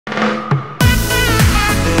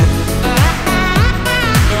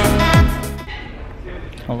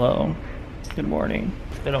Hello. Good morning.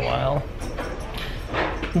 It's been a while.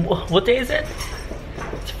 What day is it?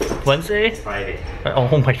 It's Wednesday? It's Friday.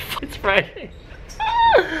 Oh my, it's Friday.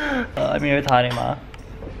 I'm here with Harima.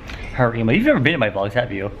 Harima, you've never been in my vlogs,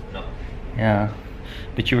 have you? No. Yeah.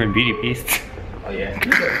 But you were in Beauty Beast. Oh yeah.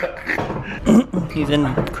 He's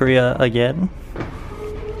in Korea again.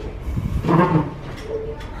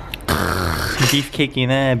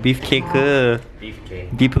 Beefcake이네, beefcake.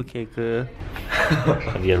 Beefcake. Beefcake.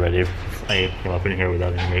 I'm getting ready. I came up in here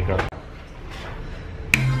without any makeup.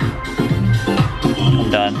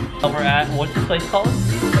 I'm done. We're at, what's this place called?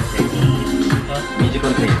 Miju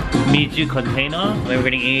container. Miju Container. We're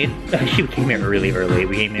gonna eat. Actually, we came here really early.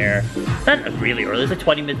 We came here, not really early, it's like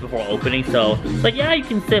 20 minutes before opening, so like, yeah, you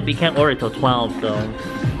can sit, but you can't order till 12, so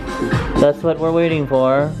that's what we're waiting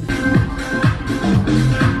for.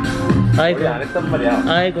 머리 안 했단 말이야.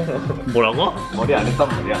 아이고. 뭐라고? 머리 안 했단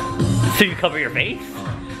말이야. So you cover your face?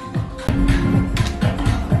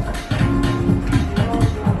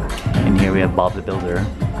 And here we have Bob the Builder.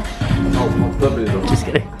 Oh, Builder. Just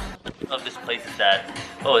kidding. Of this place is that,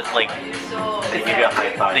 oh, it's like They give you a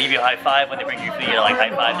high five. they give you a high five when they bring you food, you know, like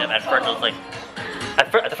high five them. At first I was like,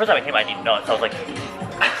 the first time I came I didn't know it, so I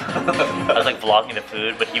was like vlogging the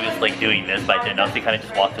food, but he was like doing this, but I didn't know, so he kind of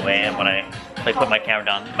just walked away, and when I like put my camera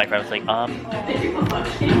down, my friend was like,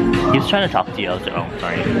 he was trying to talk to you. I was like, oh,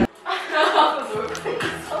 sorry.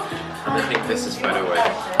 I don't think this is photo worthy.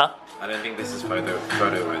 Huh? I don't think this is photo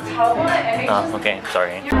worthy. Oh, okay,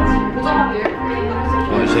 sorry. You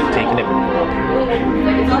should have taken it before.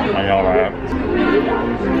 I know, right?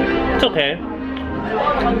 It's okay.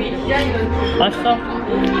 Nice stuff.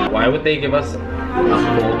 Why would they give us a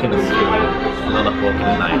fork and a spoon, not a fork and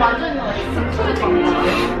a knife?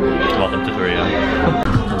 Welcome to Korea.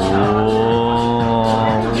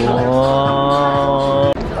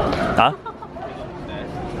 Huh?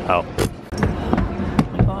 Oh. Oh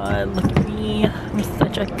my god, look at me. I'm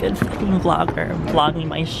such a good fucking vlogger. I'm vlogging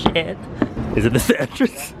my shit. Is it this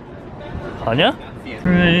entrance? Anya?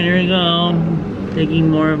 Alright, here we go. Taking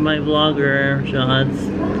more of my vlogger shots.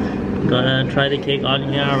 Gotta try the cake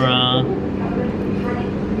on camera.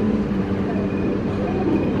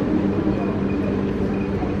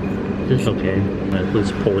 It's okay.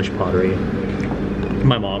 It's Polish pottery.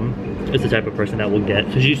 My mom is the type of person that will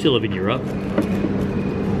get, so she used to live in Europe,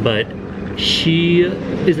 but she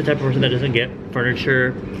is the type of person that doesn't get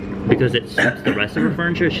furniture because it suits the rest of her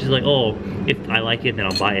furniture. She's like, oh, if I like it, then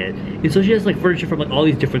I'll buy it. And so she has like furniture from like all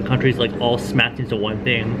these different countries, like all smacked into one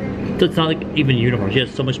thing. So it's not like even uniform. She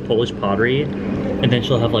has so much Polish pottery, and then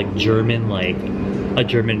she'll have like German, like a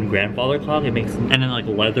German grandfather clock. It makes, and then like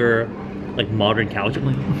leather, like modern couch. I'm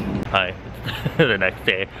like, hi. The next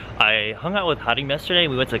day, I hung out with Harim yesterday.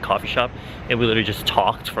 We went to a coffee shop and we literally just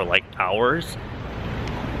talked for like hours.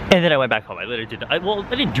 And then I went back home. I literally didn't, I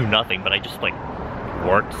didn't do nothing, but I just like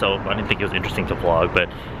worked, so I didn't think it was interesting to vlog. But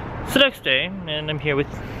it's the next day, and I'm here with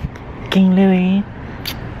King Louis.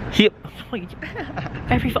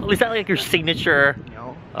 Is that like your signature?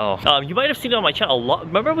 No. Oh, you might have seen it on my channel a lot.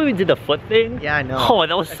 Remember when we did the foot thing? Yeah, I know. Oh,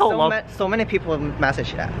 that was so long. So many people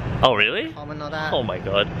message that. Oh, really? Comment know that. Oh my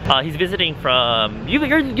god. He's visiting from, you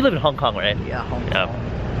live in Hong Kong, right? Yeah, Hong Kong.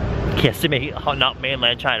 Yeah. Yes, not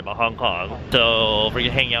mainland China, but Hong Kong. So we're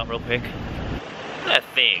gonna hang out real quick. That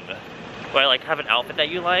thing where I like have an outfit that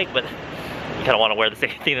you like, but you kind of want to wear the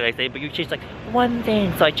same thing that I say, but you change like one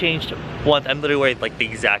thing. So I changed once. I'm literally wearing like the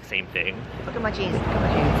exact same thing. Look at my jeans. Look at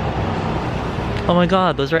my jeans. Oh my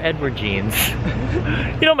god, those are Edward jeans.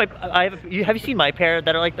 You know, have you seen my pair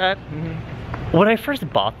that are like that? Mm-hmm. When I first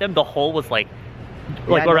bought them, the hole was like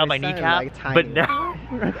around my kneecap, like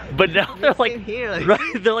but now they're like here, like.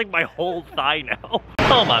 right, they're like my whole thigh now.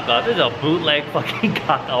 Oh my god, this is a bootleg fucking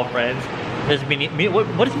kakao, friends. There's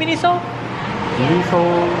what is Miniso? Miniso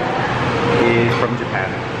is from Japan.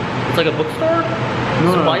 It's like a bookstore?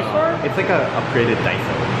 Supply store? It's like a upgraded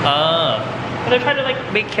Daiso. But they're trying to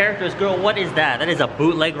like make characters. Girl, what is that? That is a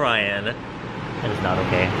bootleg Ryan. That is not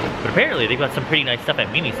okay. But apparently they've got some pretty nice stuff at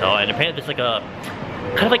Miniso, and apparently there's like a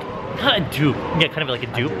not a dupe. Yeah, kind of like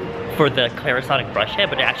a dupe for the Clarisonic brush head,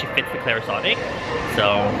 but it actually fits the Clarisonic.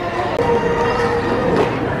 So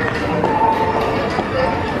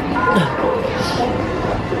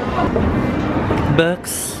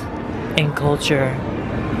books and culture.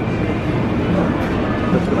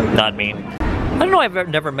 Not me. I don't know, I've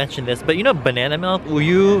never mentioned this, but you know banana milk,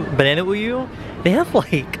 banana uyu? They have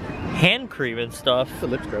like hand cream and stuff. It's a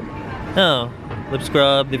lip scrub. Oh, lip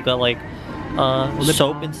scrub. They've got like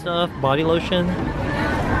soap and stuff, body lotion.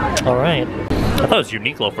 All right. I thought it was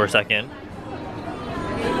Uniqlo for a second.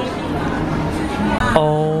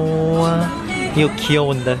 Oh 이거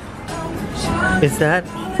귀여운데. Is that?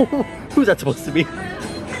 Who's that supposed to be?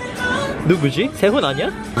 누구지? 세훈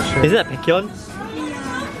아니야? Is that 백현?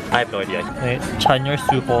 I have no idea. 네, 찬열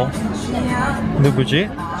수호. 누구지?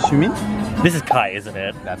 Shumin? This is Kai, isn't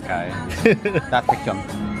it? That's Kai. That's Baekhyun.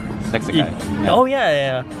 That's the guy. Yeah. Oh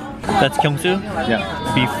yeah. That's Kyungsu?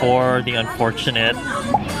 Yeah. Before the unfortunate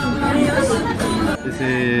This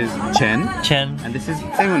is Chen. Chen. And this is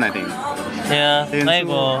Seun, I think. Yeah, Seun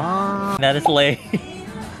아이고. Soo. That is Lay.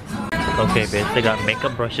 Okay, bitch, they got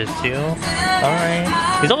makeup brushes too. Alright.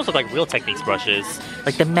 These almost look like Real Techniques brushes.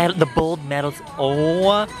 Like the metal, the bold metals.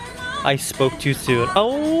 Oh, I spoke too soon.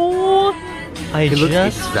 Oh, It looks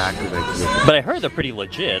exactly like this. But I heard they're pretty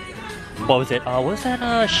legit. What was it? What was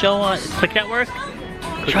that show on Click Network?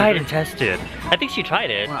 Tried and tested. I think she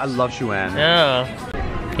tried it. I love Shuan. Yeah.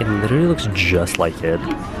 It literally looks just like it.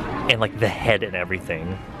 And like the head and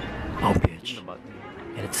everything. Oh, bitch.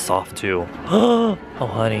 And it's soft too. Oh,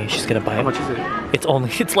 honey, she's gonna buy it. How much is it?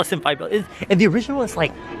 It's less than $5. And the original is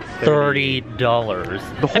like $30.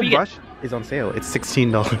 The whole brush is on sale. It's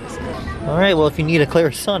 $16. Alright, well, if you need a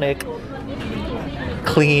Clarisonic,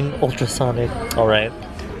 clean ultrasonic. Alright.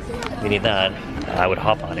 We need that. I would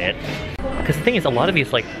hop on it. Because the thing is, a lot of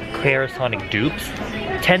these like Clarisonic dupes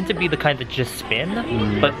tend to be the kind that just spin,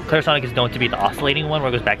 but Clarisonic is known to be the oscillating one where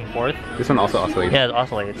it goes back and forth. This one also oscillates. Yeah, it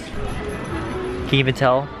oscillates. Can you even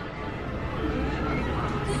tell?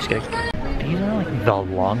 Just kidding. These are like the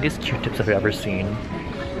longest Q-tips I've ever seen.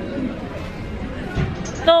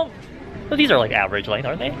 No, these are like average length,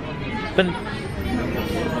 aren't they? But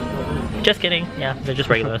just kidding. Yeah, they're just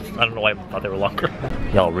regular. I don't know why I thought they were longer.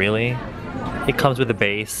 Y'all, really? It comes with a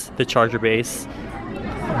base, the charger base,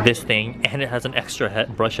 this thing, and it has an extra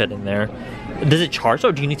brush head in there. Does it charge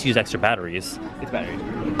or do you need to use extra batteries? It's battery.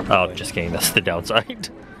 Oh, just kidding. That's the downside.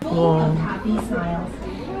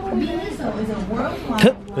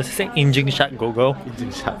 Does it say 인증샷 go-go?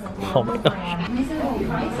 Oh my gosh.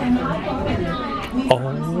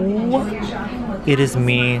 Oh, it is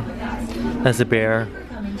me as a bear.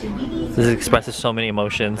 This expresses so many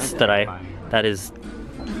emotions that is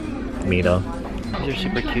me though. These are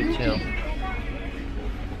super cute too.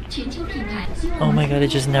 Oh my god, it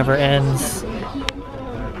just never ends.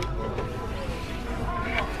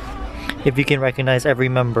 If you can recognize every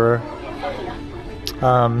member,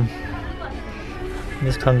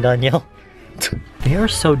 Miss Kang Daniel. They are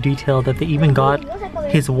so detailed that they even got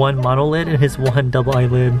his one monolid and his one double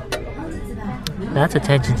eyelid. That's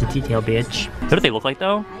attention to detail, bitch. What do they look like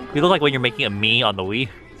though? They look like when you're making a me on the Wii.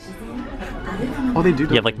 Oh, they do.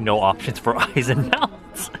 You have like no options for eyes and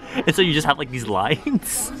mouths. And so you just have like these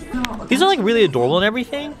lines. These are like really adorable and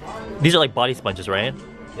everything. These are like body sponges, right?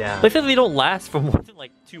 Yeah. But I feel like they don't last for more than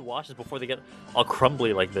like 2 washes before they get all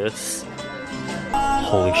crumbly like this.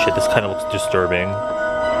 Holy shit, this kind of looks disturbing.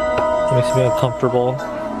 It makes me uncomfortable.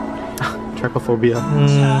 Trypophobia.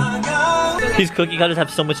 These cookie cutters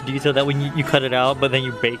have so much detail that when you cut it out, but then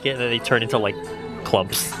you bake it and then they turn into like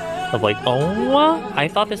clumps of like, oh, I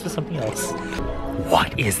thought this was something else.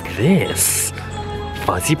 What is this?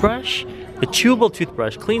 Fuzzy brush? The chewable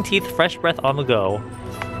toothbrush, clean teeth, fresh breath on the go.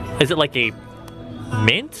 Is it like a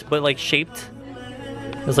mint, but like shaped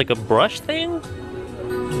as like a brush thing?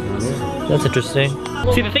 That's interesting.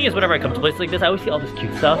 See, the thing is, whenever I come to places like this, I always see all this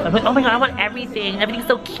cute stuff. I'm like, oh my god, I want everything. Everything's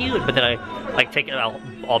so cute. But then I like take it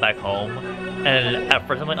all back home. And at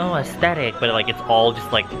first I'm like, oh, aesthetic. But like, it's all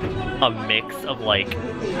just like a mix of like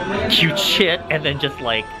cute shit. And then just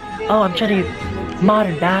like, oh, I'm trying to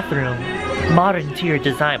modern bathroom, modern interior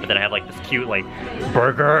design. But then I have like this cute like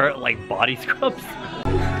burger, like body scrubs.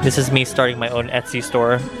 This is me starting my own Etsy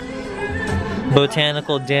store.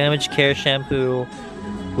 Botanical Damage Care Shampoo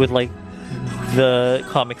with like the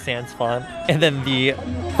Comic Sans font, and then the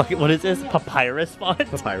fucking, what is this? Papyrus font?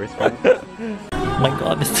 Papyrus font. My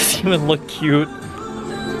god, this doesn't even look cute.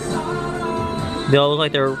 They all look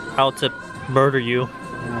like they're out to murder you.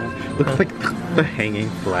 Looks like the hanging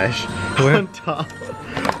flesh Where? on top.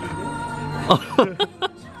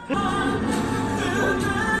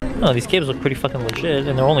 Oh, these cables look pretty fucking legit,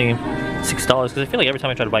 and they're only $6 because I feel like every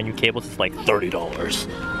time I try to buy new cables, it's like $30.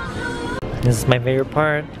 This is my favorite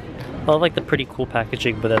part. I like the pretty cool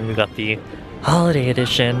packaging, but then we got the holiday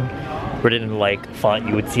edition written in like font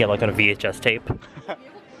you would see on like on a VHS tape.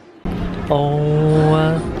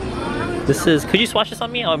 Oh, this is. Could you swatch this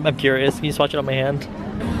on me? I'm curious. Can you swatch it on my hand?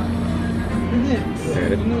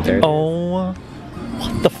 There. Oh,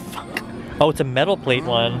 what the fuck? Oh, it's a metal plate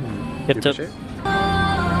one. You have to.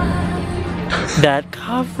 That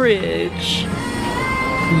coverage.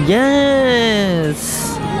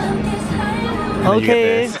 Yes.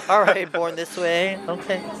 Okay. All right, born this way.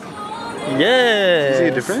 Okay. Yes. You see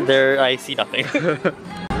a difference? There, I see nothing. You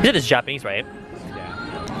said it's Japanese, right?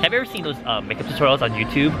 Have you ever seen those makeup tutorials on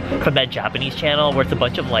YouTube from that Japanese channel where it's a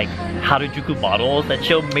bunch of like Harajuku models that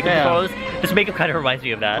show makeup tutorials? This makeup kind of reminds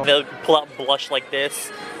me of that. They'll pull out blush like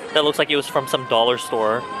this that looks like it was from some dollar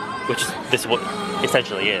store, which this what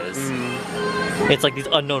essentially is. It's like these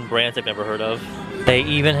unknown brands I've never heard of. They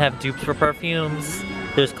even have dupes for perfumes.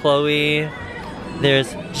 There's Chloe,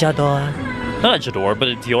 there's J'adore. Not a J'adore, but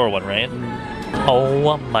a Dior one, right?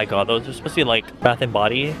 Oh my god, those are supposed to be like Bath and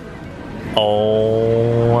Body.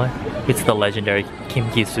 Oh, it's the legendary Kim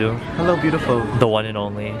Ki-soo. Hello, beautiful. The one and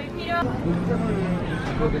only.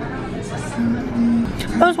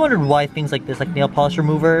 I was wondering why things like this, like nail polish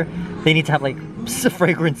remover, they need to have like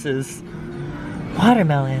fragrances.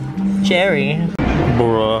 Watermelon, cherry.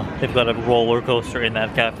 Bruh, they've got a roller coaster in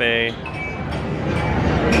that cafe.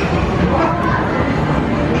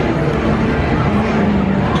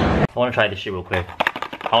 I want to try this shit real quick.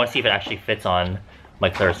 I want to see if it actually fits on my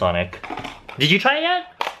Clarisonic. Did you try it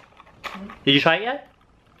yet? Did you try it yet?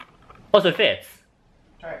 Oh, so it fits.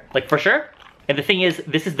 Try it. Like for sure? And the thing is,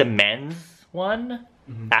 this is the men's one,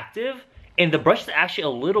 active, and the brush is actually a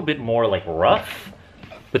little bit more like rough,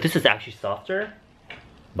 but this is actually softer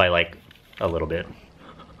by like a little bit.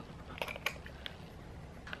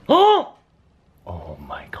 Oh! Oh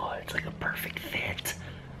my god, it's like a perfect fit.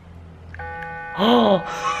 Oh!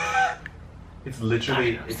 It's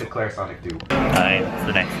literally, it's a Clarisonic dupe. Alright, it's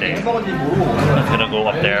the next day. I'm gonna go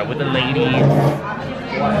up there with the ladies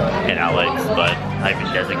and Alex, but I've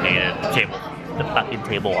been designated the fucking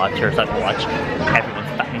table watcher, so I can watch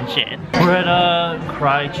everyone's fucking shit. We're at a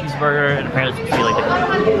Cry Cheeseburger, and apparently it's supposed to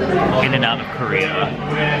be like in and out of Korea.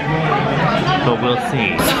 But we'll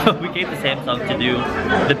see. So we gave the Samsung to do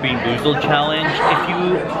the Bean Boozled challenge. If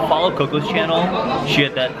you follow Coco's channel, she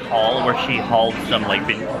had that haul where she hauled some like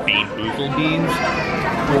Bean Boozled beans.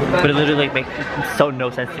 But it literally like makes so no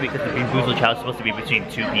sense to me because the Bean Boozled challenge is supposed to be between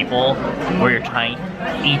two people where you're trying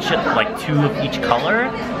each, like two of each color.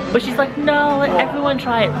 But she's like, no, let everyone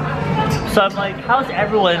try it. So I'm like, how's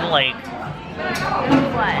everyone like...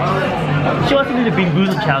 What? She wants to do the Bean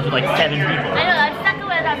Boozled challenge with like 7 people. I know, I'm stuck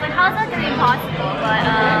with it. I was like, how's that gonna be possible?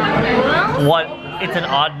 But, What? It's an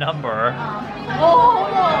odd number. oh,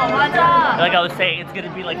 맞아. Like I was saying, it's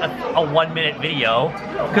gonna be like a 1-minute video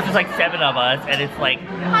because there's like 7 of us, and it's like.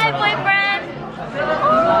 Hi, boyfriend.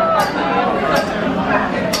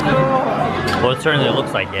 Well, it certainly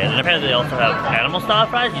looks like it. And apparently they also have animal style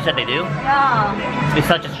fries. You said they do. Yeah. It's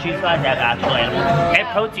not just cheese fries; they have actual animal and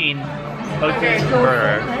protein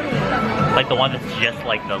burger, like the one that's just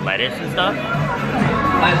like the lettuce and stuff.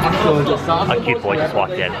 A cute boy just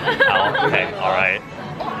walked in. Oh, okay, all right.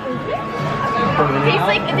 It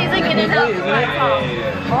tastes like In-N-Out.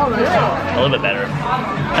 Oh, really? A little bit better.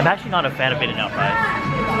 I'm actually not a fan of In-N-Out fries.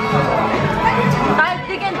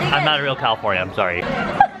 Dig in. I'm not a real California. I'm sorry.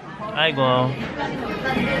 I go.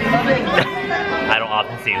 I don't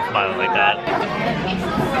often see him smiling like that.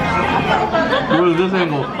 What is this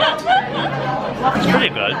angle? It's pretty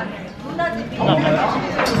good.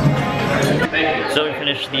 So we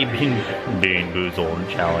finished the Bean Boozled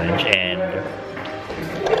challenge, and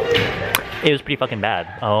it was pretty fucking bad.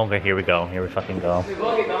 Oh, okay, here we go. Here we fucking go.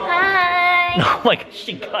 Hi. Oh my gosh,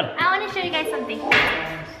 she got it. I want to show you guys something.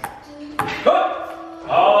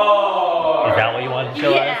 Is that what you wanted to show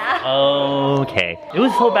Yeah. us? Okay. It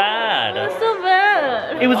was so bad. It's so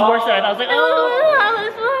bad. It was worse than I thought. I was like, oh.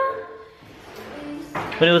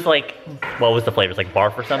 But it was like, what was the flavor? It was like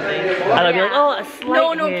barf or something? And I'd be like, oh, a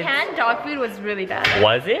slight No, hint. canned dog food was really bad.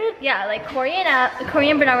 Was it? Yeah, like Korean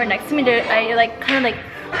Bernard were next to me. I like kind of like,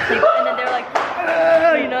 and then they were like,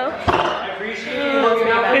 you know.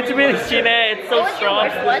 It's really shitty. It's so What was your strong.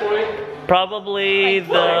 worst one? Probably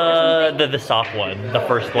Like the soft one, the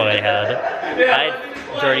first one I had. I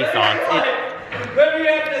had dirty socks.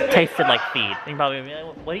 It tasted like feet. You probably be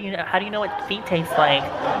like, what do you know? How do you know what feet taste like?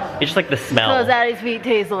 It's just like the smell. Because Addie's feet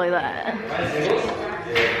taste like that.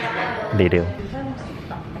 They do.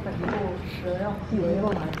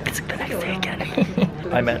 It's the next day again.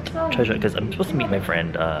 I met Treasure because I'm supposed to meet my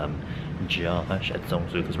friend Josh at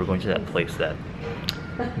Zongsu because we're going to that place that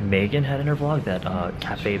Megan had in her vlog, that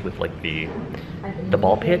cafe with like the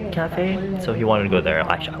ball pit cafe. So he wanted to go there.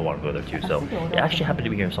 Actually, I wanted to go there too. So it actually happened to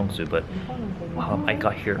be here in Seongsu, but I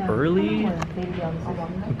got here early.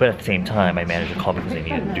 But at the same time, I managed to call because I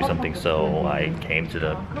needed to do something. So I came to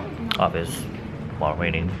the office while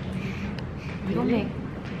waiting. Okay.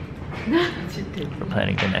 We're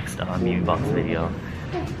planning the next Mimi Box video.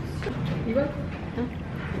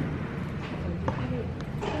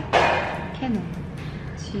 Canon.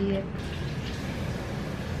 GF.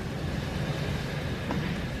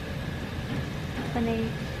 funny.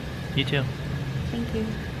 You too. Thank you.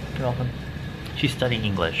 You're welcome. She's studying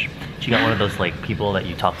English. She got one of those like people that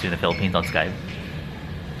you talk to in the Philippines on Skype.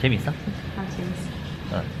 재밌어? Nonsense.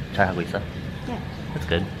 잘하고 있어? Yeah. That's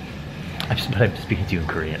good. I'm speaking to you in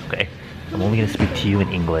Korean, okay? I'm only gonna speak to you in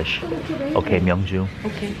English. Okay, Myungju?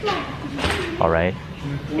 Okay. Alright?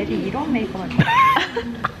 Eddie, you don't make one.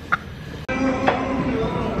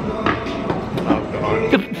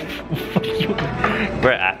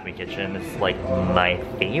 We're at Acme Kitchen. It's like my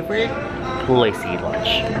favorite place to eat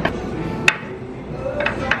lunch.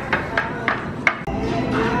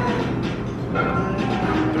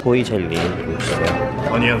 보이 젤리 보이시죠?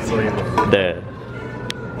 어니언 소이고. 네.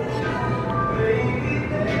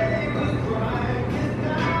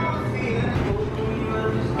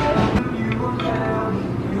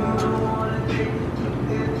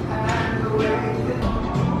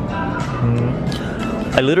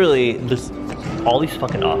 I literally, there's all these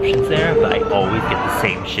fucking options there, but I always get the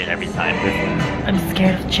same shit every time because I'm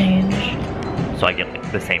scared of change. So I get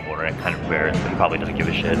like the same order. I'm kind of embarrassed, but he probably doesn't give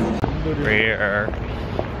a shit. Rare.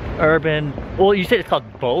 Urban, well you said it's called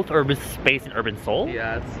both Urban Space and Urban Soul?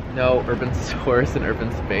 Yeah, it's no Urban Source and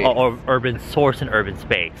Urban Space. Oh, or Urban Source and Urban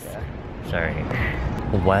Space. Yeah. Sorry.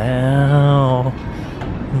 Wow.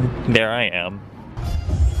 There I am.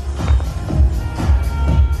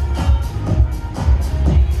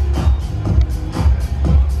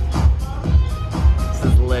 This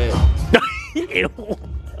is lit. Ew.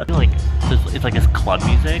 I feel like it's like this club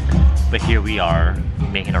music, but here we are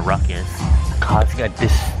making a ruckus, causing a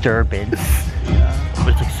disturbance. Yeah.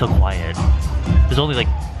 But it's like so quiet. There's only like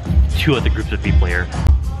 2 other groups of people here.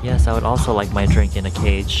 Yes, I would also like my drink in a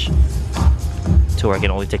cage to where I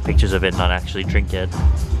can only take pictures of it and not actually drink it.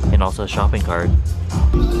 And also a shopping cart.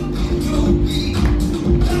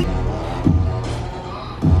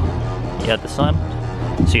 You got this one?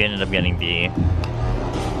 So you ended up getting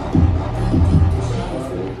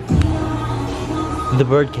the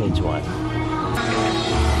birdcage one.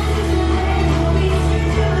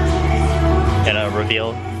 And a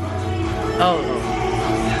reveal. Oh.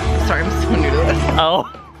 Sorry, I'm so new to this. Oh.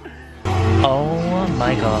 Oh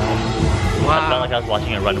my god. Wow. I felt like I was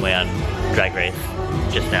watching a runway on Drag Race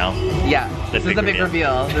just now. Yeah, this is the big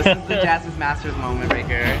reveal. This is the Jasmine Masters moment right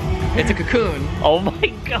here. It's a cocoon. Oh my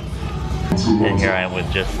god. And here I am with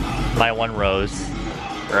just my one rose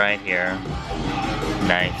right here.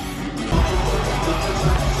 Nice.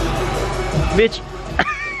 Bitch.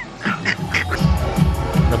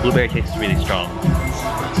 The blueberry taste is really strong.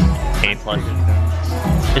 A+.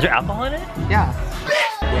 Is there alcohol in it? Yeah.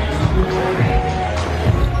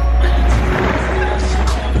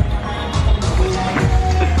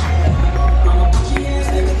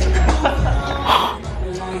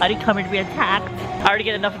 I didn't come here to be attacked. I already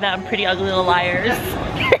get enough of that. I'm pretty ugly little liars.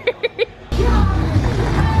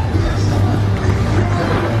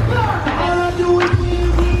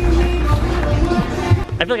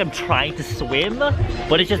 I feel like I'm trying to swim,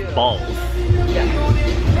 but it's just balls.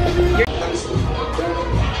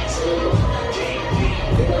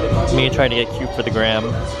 Me trying to get cute for the gram.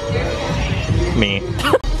 Me.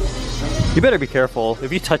 You better be careful.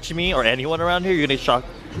 If you touch me or anyone around here, you're gonna get shocked.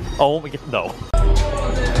 Oh my god, no.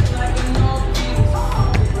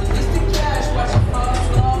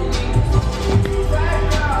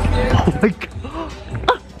 Oh my god.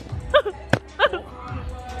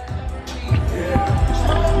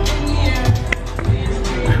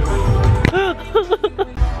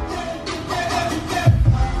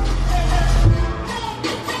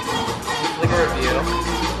 Like a review.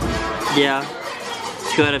 Yeah.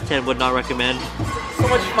 2 out of 10 would not recommend. So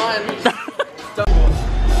much fun.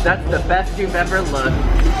 That's the best you've ever looked.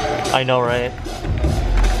 I know, right?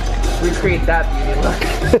 Recreate that beauty look.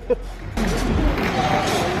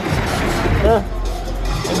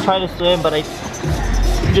 I'm trying to swim, but I'm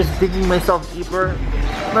just digging myself deeper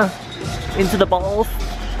into the balls.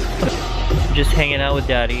 Just hanging out with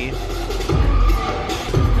daddy.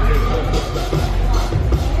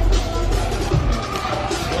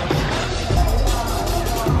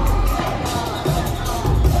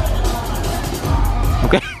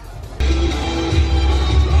 Okay.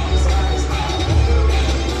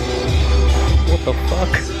 What the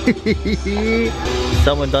fuck?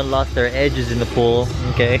 Someone done lost their edges in the pool.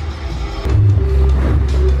 Okay.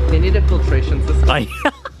 They need a filtration system.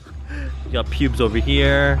 You got pubes over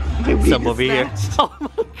here, some over here. Oh my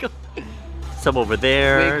god. Some over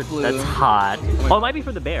there. That's hot. Oh, it might be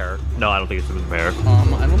for the bear. No, I don't think it's for the bear.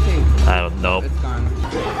 I don't think. I don't know. It's gone.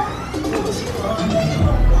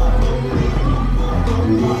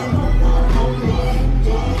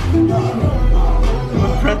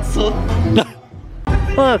 Pretzel.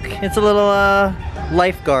 Look, it's a little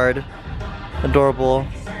lifeguard. Adorable.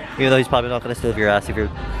 Even though he's probably not gonna save your ass if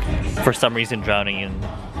you're For some reason drowning in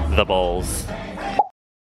the bowls.